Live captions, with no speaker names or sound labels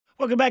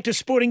Welcome back to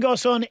Sporting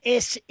Goss on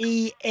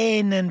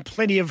SEN, and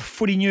plenty of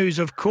footy news,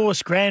 of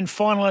course. Grand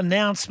final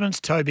announcements,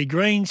 Toby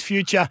Green's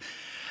future.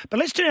 But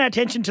let's turn our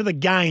attention to the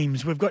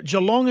games. We've got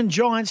Geelong and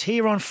Giants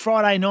here on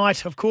Friday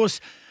night, of course.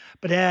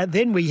 But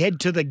then we head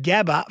to the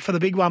Gabba for the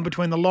big one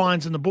between the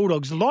Lions and the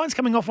Bulldogs. The Lions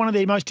coming off one of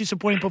their most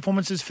disappointing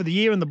performances for the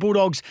year, and the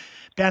Bulldogs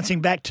bouncing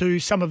back to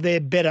some of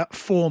their better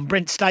form.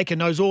 Brent Staker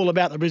knows all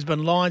about the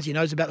Brisbane Lions. He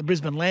knows about the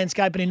Brisbane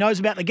landscape, and he knows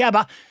about the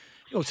Gabba.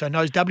 He also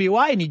knows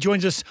WA, and he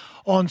joins us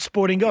on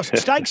Sporting Goss.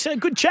 Stakes,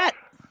 good chat.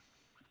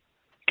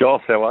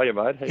 Goss, how are you,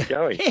 mate? How you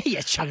going? Yeah,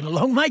 you're chugging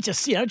along, mate.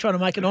 Just, trying to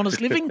make an honest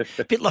living.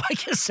 A bit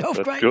like yourself,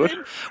 That's great good.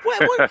 man.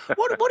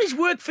 What is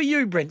work for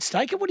you, Brent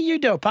Staker? What do you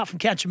do apart from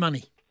count your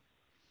money?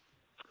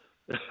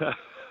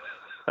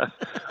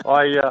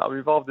 I'm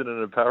involved in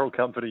an apparel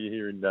company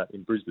here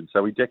in Brisbane.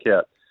 So we deck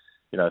out,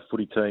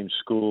 footy teams,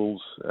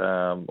 schools,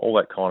 all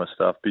that kind of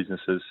stuff,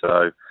 businesses.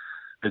 So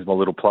there's my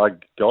little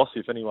plug, Goss.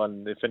 If any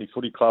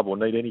footy club will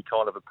need any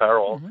kind of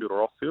apparel, on-field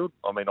or off-field.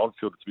 I mean,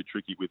 on-field it's a bit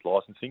tricky with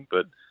licensing,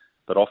 but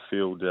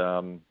off-field,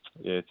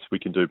 we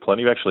can do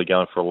plenty. We're actually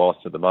going for a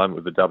license at the moment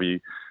with the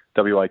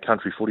WA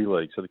Country Footy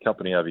League. So the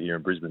company over here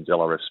in Brisbane's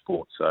LRF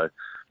Sport. So,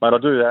 mate, I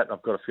do that.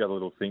 I've got a few other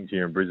little things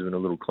here in Brisbane, a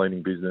little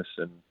cleaning business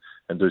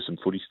and do some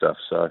footy stuff.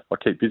 So I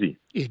keep busy.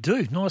 You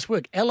do. Nice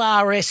work.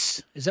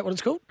 LRS, is that what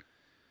it's called?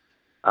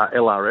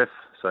 LRF.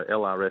 So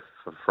LRF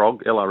for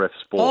frog, LRF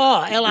Sport.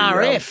 Oh,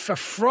 LRF for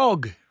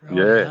frog. Right,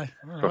 yeah,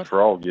 for right.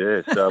 frog,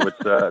 yeah. So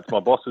it's my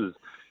boss's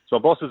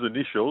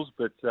initials,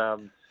 but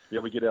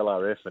we get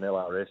LRF and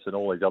LRS and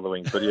all these other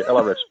things. But yeah,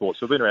 LRF Sports.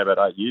 So we've been around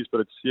about 8 years,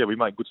 but we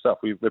make good stuff.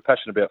 We're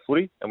passionate about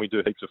footy, and we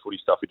do heaps of footy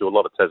stuff. We do a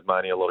lot of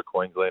Tasmania, a lot of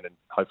Queensland, and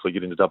hopefully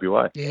get into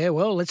WA. Yeah,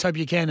 well, let's hope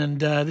you can.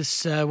 And I'm a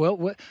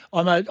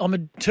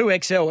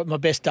 2XL at my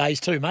best days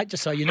too, mate.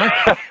 Just so you know.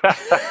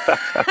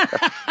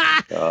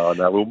 Oh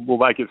no, we'll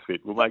make it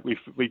fit.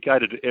 We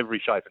cater to every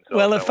shape and size.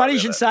 Well, funny you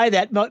should say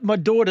that. My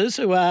daughters,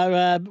 who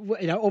are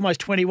almost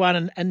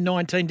 21 and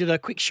 19, did a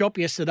quick shop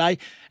yesterday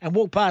and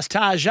walked past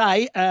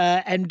Target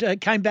and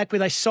came back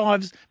with a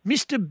size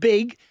Mr.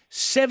 Big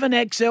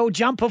 7XL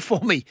jumper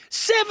for me.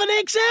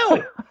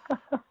 7XL.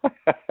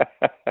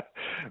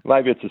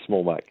 Maybe it's a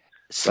small mate.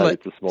 It's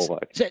a small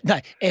mate. No,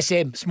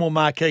 SM, small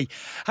marquee.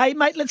 Hey,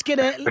 mate, let's get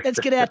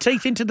our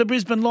teeth into the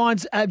Brisbane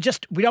Lions.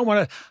 We don't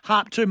want to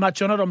harp too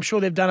much on it. I'm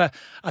sure they've done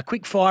a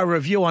quick fire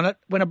review on it.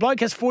 When a bloke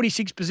has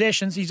 46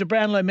 possessions, he's a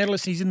Brownlow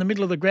medalist, he's in the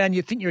middle of the ground,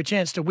 you think you're a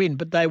chance to win,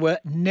 but they were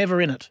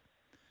never in it.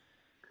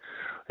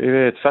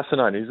 Yeah, it's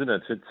fascinating, isn't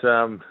it? It's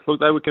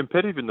look, they were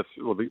competitive in the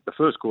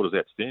first quarter's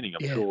outstanding.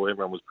 I'm sure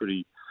everyone was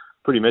pretty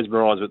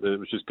mesmerised that it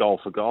was just goal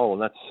for goal,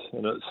 and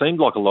it seemed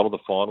like a lot of the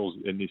finals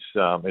in this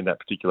in that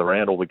particular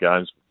round, all the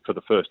games for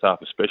the first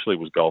half especially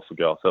was goal for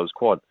goal. So it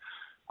was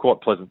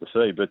quite pleasant to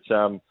see. But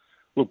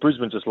look,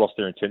 Brisbane just lost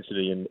their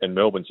intensity, and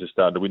Melbourne just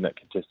started to win that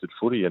contested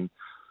footy. And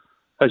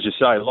as you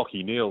say,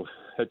 Lachie Neale,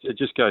 it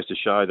just goes to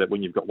show that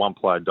when you've got one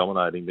player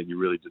dominating, that you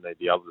really do need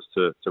the others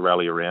to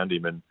rally around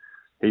him. And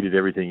he did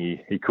everything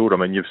he could. I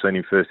mean, you've seen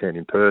him firsthand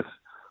in Perth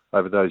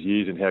over those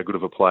years and how good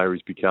of a player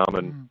he's become,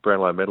 and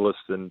Brownlow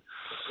medalist. And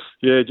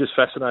yeah, just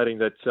fascinating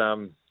that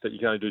you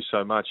can only do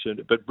so much.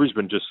 But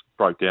Brisbane just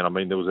broke down. I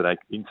mean, there was an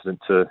incident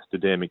to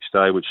Dan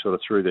McStay which sort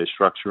of threw their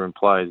structure, and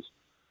players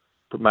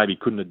maybe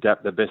couldn't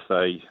adapt the best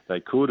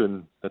they could,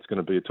 and that's going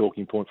to be a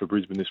talking point for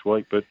Brisbane this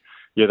week. But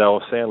yeah, they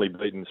were soundly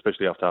beaten,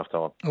 especially after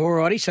half-time. All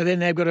righty, so then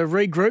they've got to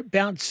regroup,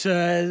 bounce.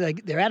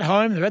 They're at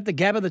home, they're at the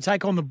Gabba, they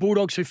take on the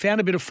Bulldogs, who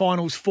found a bit of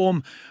finals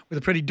form with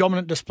a pretty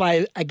dominant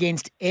display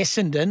against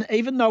Essendon,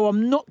 even though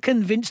I'm not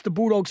convinced the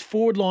Bulldogs'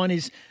 forward line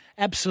is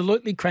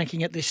absolutely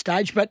cranking at this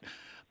stage. But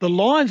the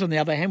Lions, on the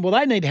other hand, well,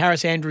 they need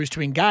Harris Andrews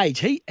to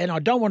engage. And I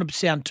don't want to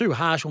sound too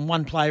harsh on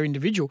one player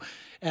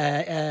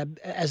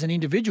as an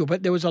individual,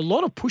 but there was a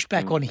lot of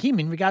pushback on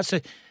him in regards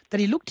to that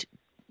he looked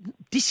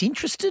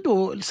disinterested,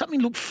 or something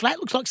looked flat.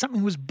 Looks like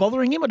something was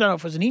bothering him. I don't know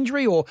if it was an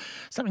injury or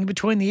something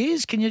between the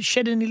ears. Can you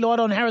shed any light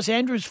on Harris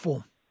Andrews'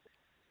 form?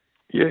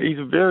 Yeah, he's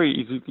an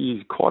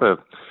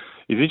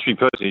interesting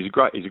person. He's a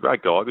great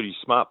guy, but he's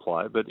a smart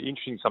player. But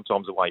interesting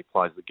sometimes the way he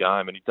plays the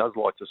game, and he does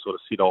like to sort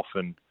of sit off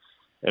and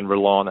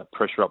rely on that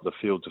pressure up the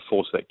field to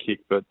force that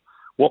kick. But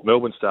what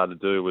Melbourne started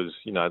to do was,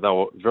 they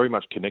were very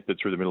much connected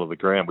through the middle of the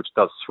ground, which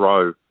does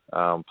throw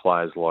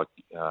players like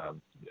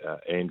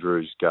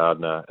Andrews,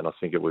 Gardner, and I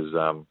think it was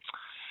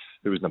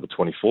number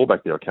 24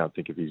 back there. I can't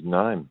think of his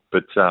name,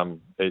 but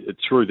it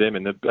threw them,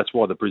 and that's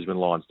why the Brisbane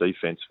Lions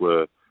defence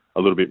were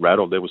a little bit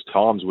rattled. There was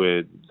times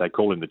where they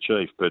call him the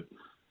chief, but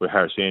where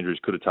Harris Andrews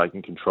could have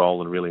taken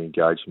control and really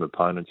engaged some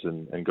opponents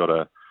and got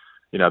a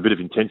bit of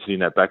intensity in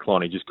that back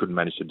line. He just couldn't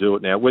manage to do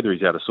it. Now, whether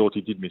he's out of sorts,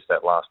 he did miss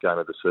that last game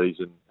of the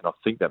season, and I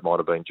think that might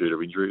have been due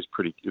to injury.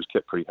 It was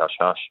kept pretty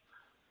hush-hush.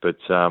 But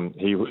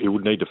he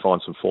would need to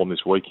find some form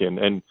this weekend.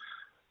 And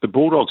the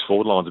Bulldogs'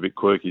 forward line's a bit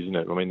quirky, isn't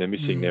it? I mean, they're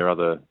missing their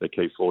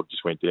key forward,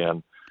 just went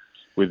down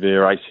with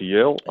their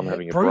ACL. I'm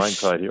having a brain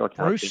fade here. I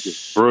can't think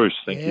of Bruce.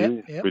 Thank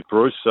you. Yep. With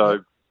Bruce. So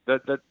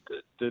that the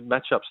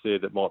matchups there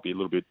that might be a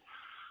little bit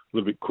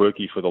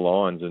quirky for the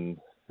Lions, and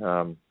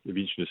It'd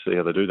be interesting to see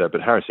how they do that.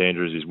 But Harris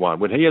Andrews is one.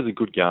 When he has a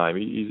good game,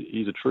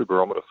 he's a true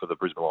barometer for the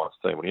Brisbane Lions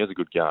team. When he has a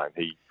good game,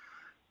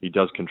 he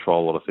does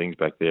control a lot of things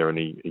back there, and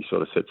he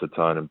sort of sets the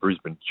tone, and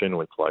Brisbane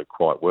generally play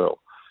quite well.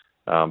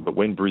 But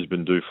when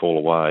Brisbane do fall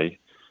away,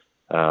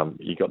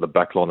 you got the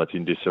back line that's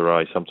in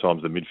disarray.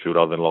 Sometimes the midfield,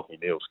 other than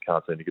Lachie Neals,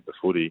 can't seem to get the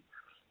footy.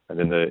 And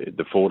then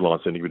the forward line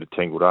seemed to get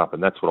tangled up.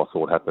 And that's what I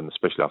thought happened,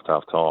 especially after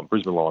half-time.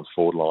 Brisbane Lions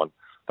forward line,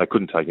 they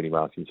couldn't take any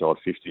marks inside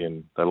 50,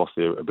 and they lost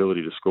their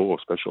ability to score,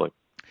 especially.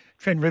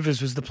 Trent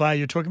Rivers was the player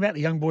you're talking about,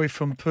 the young boy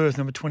from Perth,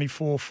 number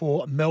 24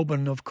 for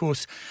Melbourne, of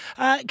course.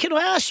 Can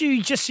I ask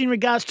you, just in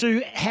regards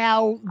to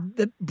how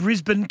the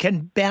Brisbane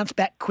can bounce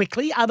back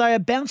quickly? Are they a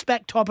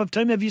bounce-back type of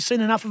team? Have you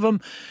seen enough of them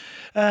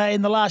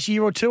in the last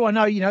year or two? I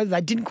know,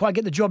 they didn't quite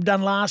get the job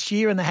done last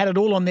year, and they had it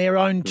all on their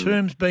own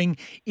terms, being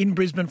in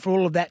Brisbane for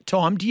all of that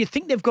time. Do you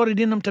think they've got it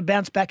in them to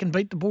bounce back and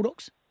beat the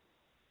Bulldogs?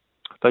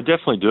 They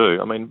definitely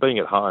do. I mean, being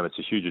at home, it's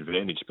a huge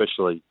advantage,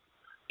 especially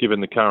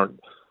given the current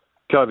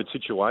COVID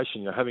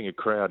situation. Having a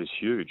crowd is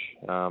huge,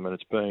 and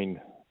it's been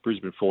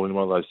Brisbane falling in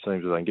one of those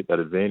teams where they can get that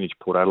advantage.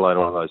 Port Adelaide,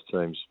 one of those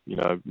teams.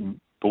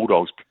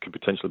 Bulldogs could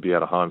potentially be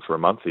out of home for a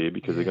month here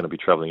because they're going to be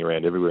travelling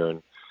around everywhere,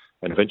 and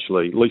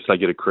eventually, at least they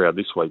get a crowd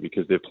this week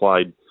because they've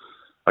played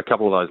a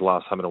couple of those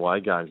last home and away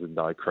games with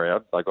no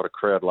crowd. They got a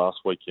crowd last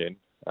weekend.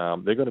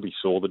 They're going to be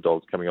sore, the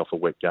Dogs, coming off a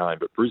wet game,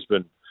 but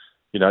Brisbane,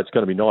 it's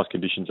going to be nice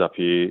conditions up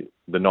here.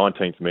 The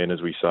 19th men,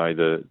 as we say,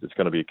 there's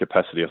going to be a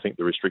capacity. I think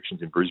the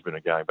restrictions in Brisbane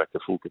are going back to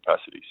full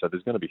capacity. So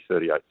there's going to be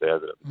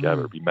 38,000 at the game.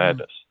 It'll be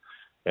madness.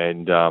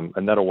 And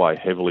that'll weigh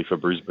heavily for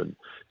Brisbane.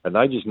 And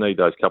they just need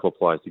those couple of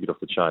players to get off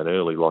the chain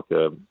early, like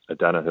a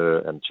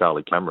Danaher and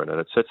Charlie Cameron, and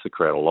it sets the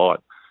crowd alight.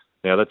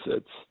 Now,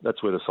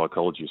 that's where the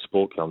psychology of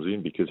sport comes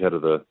in, because how do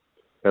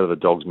the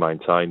Dogs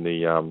maintain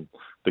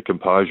the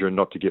composure and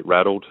not to get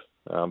rattled?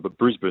 But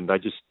Brisbane,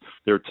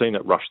 they're a team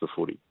that rush the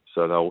footy.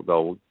 So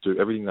they'll do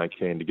everything they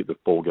can to get the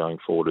ball going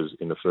forward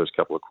in the first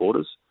couple of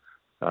quarters.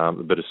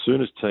 But as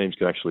soon as teams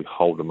can actually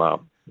hold them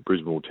up,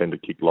 Brisbane will tend to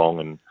kick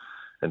long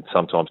and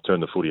sometimes turn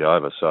the footy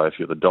over. So if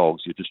you're the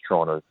Dogs, you're just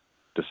trying to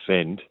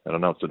defend. And I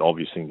know it's an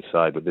obvious thing to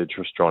say, but they're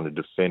just trying to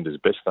defend as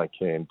best they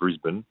can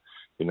Brisbane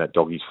in that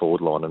Doggies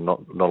forward line and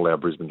not allow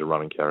Brisbane to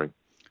run and carry.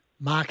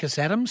 Marcus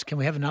Adams. Can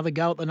we have another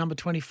go at the number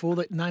 24,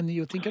 that name that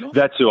you were thinking of?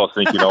 That's who I was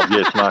thinking of,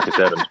 yes, Marcus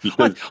Adams.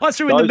 Because I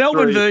threw in the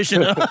Melbourne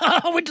version.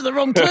 I went to the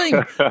wrong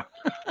team.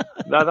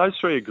 No, those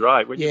three are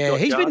great.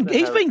 He's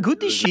been good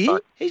this year.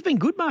 He's been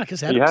good,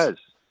 Marcus Adams.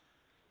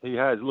 He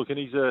has. Look, and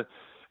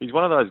he's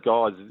one of those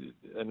guys,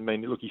 and I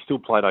mean, look, he still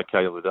played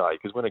okay the other day,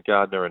 because when a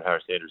Gardner and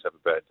Harris Andrews have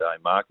a bad day,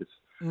 Marcus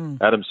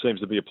Adams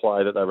seems to be a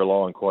player that they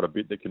rely on quite a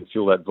bit that can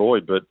fill that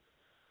void. But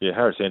yeah,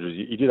 Harris Andrews,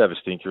 he did have a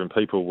stinker, and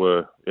people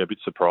were a bit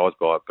surprised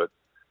by it. But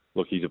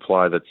look, he's a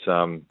player that's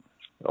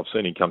I've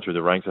seen him come through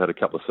the ranks. I had a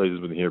couple of seasons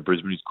with him here in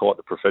Brisbane. He's quite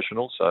the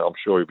professional, so I'm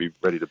sure he'll be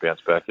ready to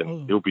bounce back,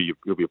 and he'll be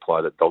a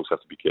player that Dogs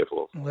have to be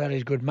careful of. Well, that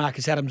is good.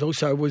 Marcus Adams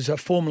also was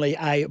formerly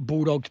a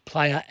Bulldogs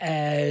player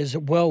as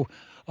well.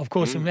 Of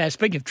course, and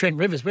speaking of Trent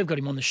Rivers, we've got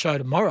him on the show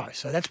tomorrow,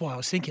 so that's why I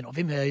was thinking of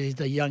him. He's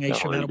the young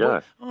East Fremantle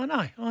boy. I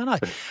know.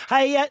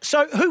 Hey,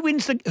 so who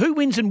wins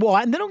and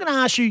why? And then I'm going to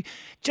ask you,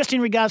 just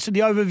in regards to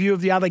the overview of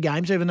the other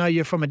games, even though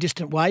you're from a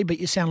distant way, but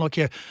you sound like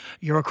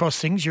you're across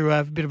things. You're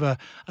a bit of a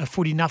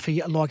footy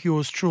nuffy like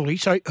yours truly.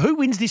 So who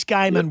wins this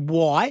game and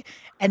why?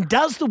 And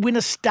does the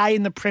winner stay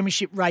in the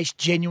premiership race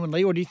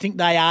genuinely, or do you think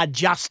they are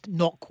just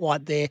not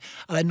quite there?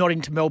 Are they not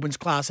into Melbourne's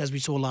class as we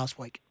saw last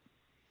week?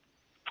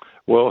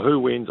 Well, who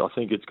wins? I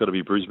think it's got to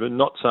be Brisbane.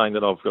 Not saying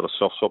that I've got a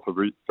soft spot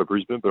for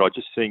Brisbane, but I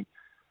just think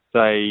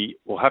they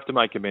will have to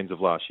make amends of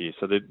last year.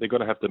 So they're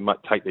going to have to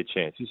take their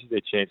chance. This is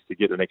their chance to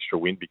get an extra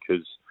win,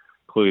 because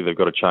clearly they've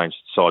got to change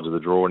sides of the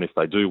draw. And if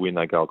they do win,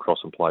 they go across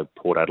and play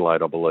Port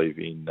Adelaide, I believe,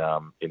 in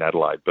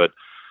Adelaide. But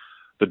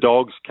the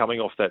Dogs, coming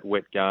off that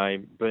wet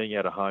game, being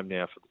out of home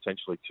now for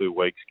potentially 2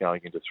 weeks,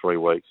 going into 3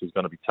 weeks, is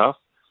going to be tough.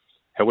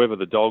 However,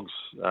 the Dogs,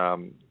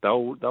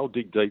 they'll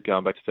dig deep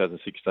going back to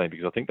 2016,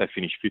 because I think they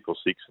finished 5th or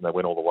 6th and they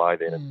went all the way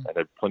then and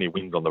had plenty of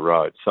wins on the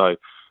road. So,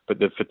 but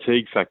the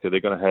fatigue factor, they're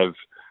going to have,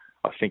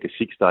 I think, a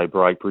 6-day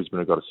break. Brisbane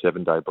have got a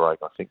 7-day break.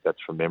 I think that's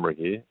from memory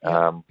here.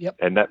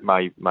 And that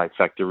may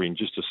factor in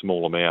just a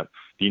small amount.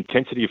 The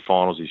intensity of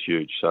finals is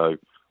huge. So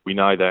we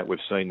know that. We've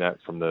seen that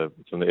from the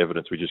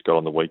evidence we just got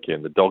on the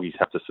weekend. The Doggies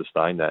have to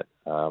sustain that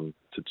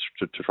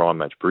to try and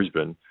match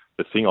Brisbane.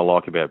 The thing I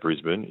like about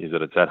Brisbane is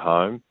that it's at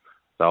home.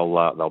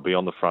 They'll be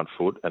on the front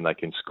foot, and they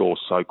can score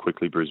so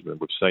quickly, Brisbane.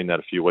 We've seen that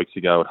a few weeks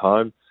ago at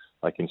home.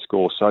 They can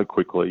score so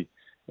quickly,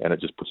 and it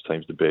just puts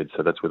teams to bed.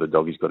 So that's where the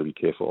Doggies got to be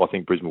careful. I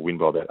think Brisbane will win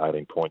by about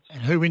 18 points.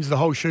 And who wins the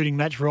whole shooting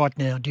match right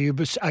now?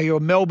 Are you a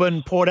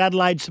Melbourne, Port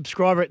Adelaide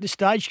subscriber at this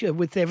stage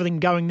with everything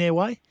going their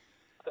way?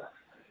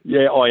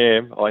 Yeah, I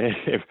am.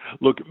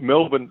 Look,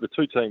 Melbourne, the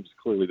two teams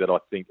clearly that I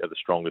think are the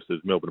strongest is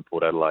Melbourne and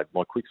Port Adelaide.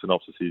 My quick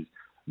synopsis is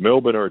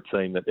Melbourne are a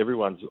team that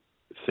everyone's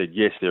said,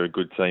 yes, they're a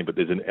good team, but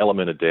there's an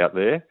element of doubt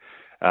there.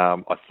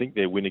 I think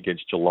their win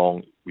against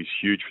Geelong was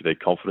huge for their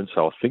confidence,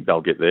 so I think they'll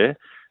get there.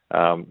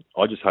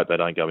 I just hope they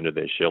don't go into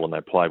their shell and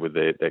they play with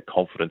their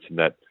confidence in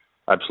that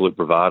absolute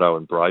bravado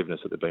and braveness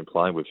that they've been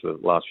playing with for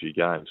the last few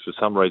games. For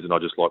some reason, I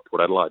just like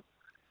Port Adelaide.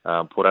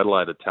 Port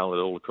Adelaide are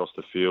talented all across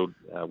the field.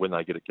 When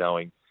they get it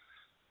going,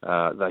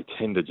 they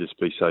tend to just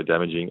be so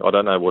damaging. I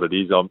don't know what it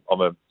is.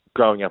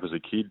 Growing up as a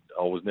kid,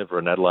 I was never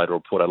an Adelaide or a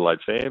Port Adelaide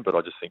fan, but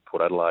I just think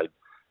Port Adelaide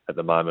at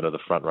the moment are the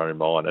front runner in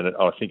mine, and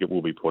I think it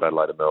will be Port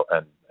Adelaide and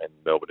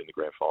Melbourne in the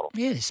grand final.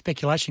 Yeah, there's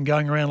speculation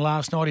going around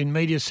last night in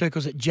media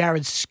circles that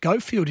Jared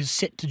Schofield is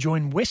set to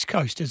join West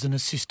Coast as an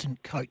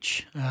assistant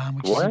coach,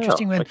 which is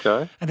interesting.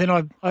 Okay. And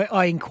then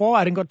I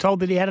inquired and got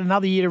told that he had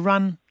another year to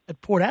run at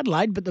Port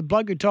Adelaide, but the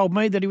bloke who told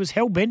me that he was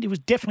hell-bent, he was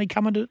definitely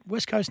coming to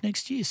West Coast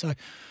next year. So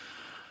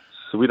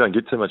we don't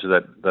get too much of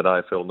that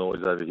AFL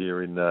noise over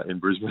here in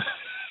Brisbane.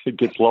 It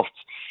gets lost.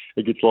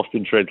 It gets lost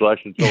in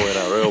translation. It's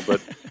all NRL,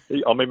 but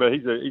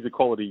he's a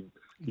quality.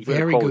 He's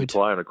been a quality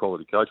player and a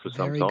quality coach for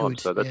some time. Good.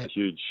 So that's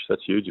huge.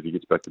 That's huge if he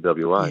gets back to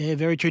WA. Yeah,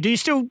 very true. Do you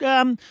still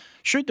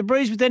shoot the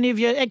breeze with any of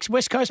your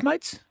ex-West Coast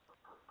mates?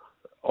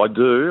 I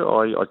do.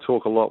 I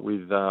talk a lot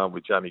with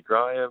Jamie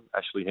Graham,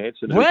 Ashley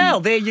Hansen. Well,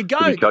 there you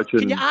go.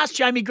 Can you ask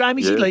Jamie Graham?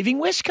 Is he leaving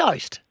West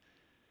Coast?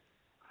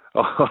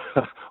 I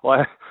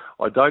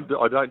don't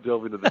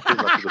delve into too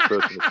much of the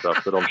personal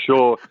stuff, but I'm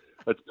sure.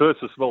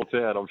 Perth's a small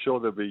town. I'm sure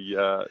there'll be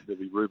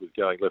rumours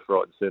going left,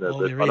 right, and centre.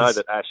 But I know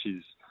that Ash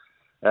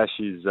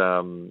is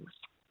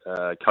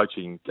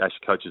coaching. Ash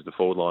coaches the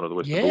forward line of the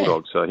Western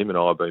Bulldogs. So him and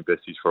I have been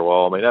besties for a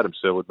while. I mean, Adam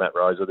Selwood, Matt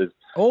Rosa. There's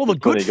all the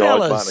good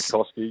fellas. Martin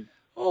Akoski.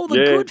 All the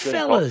good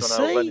fellas.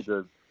 I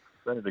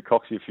ran into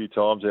Coxie a few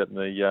times out in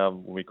the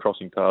when we're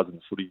crossing paths in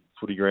the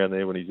footy ground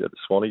there when he's at the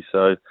Swanee.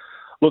 So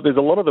look, there's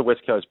a lot of the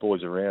West Coast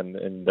boys around,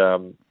 and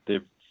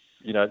they're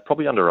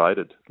probably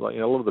underrated. Like,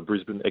 a lot of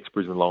the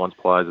ex-Brisbane Lions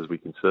players, as we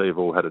can see, have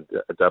all had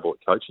a dabble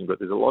at coaching, but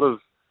there's a lot of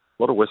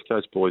West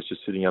Coast boys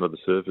just sitting under the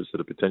surface that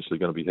are potentially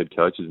going to be head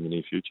coaches in the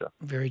near future.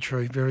 Very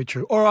true, very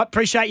true. All right,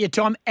 appreciate your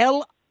time.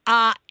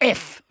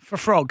 LRF for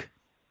Frog.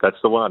 That's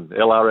the one.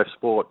 LRF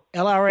Sport.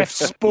 LRF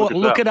Sport.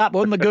 Look it up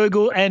on the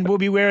Google, and we'll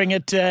be wearing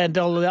it, and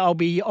I'll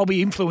be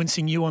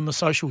influencing you on the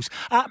socials.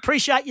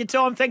 Appreciate your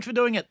time. Thanks for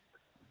doing it.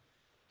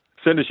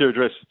 Send us your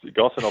address,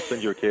 Goss, and I'll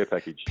send you a care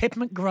package.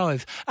 Peppermint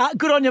Grove.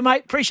 Good on you,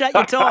 mate. Appreciate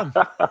your time.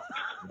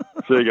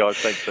 See you guys.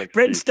 Thanks.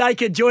 Brent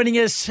Staker joining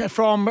us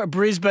from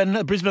Brisbane.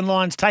 The Brisbane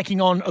Lions taking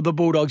on the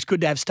Bulldogs.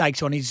 Good to have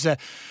Stakes on. He's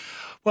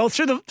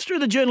through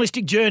the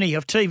journalistic journey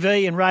of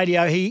TV and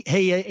radio, he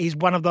is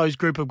one of those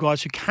group of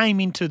guys who came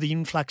into the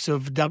influx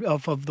of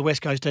the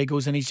West Coast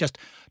Eagles, and he's just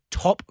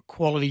top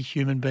quality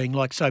human being,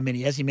 like so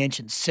many. As he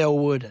mentioned,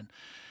 Selwood and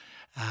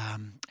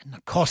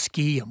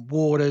Nikoski and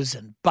Waters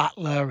and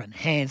Butler and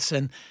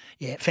Hansen.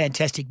 Yeah,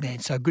 fantastic man.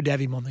 So good to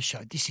have him on the show.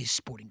 This is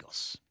Sporting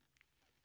Goss.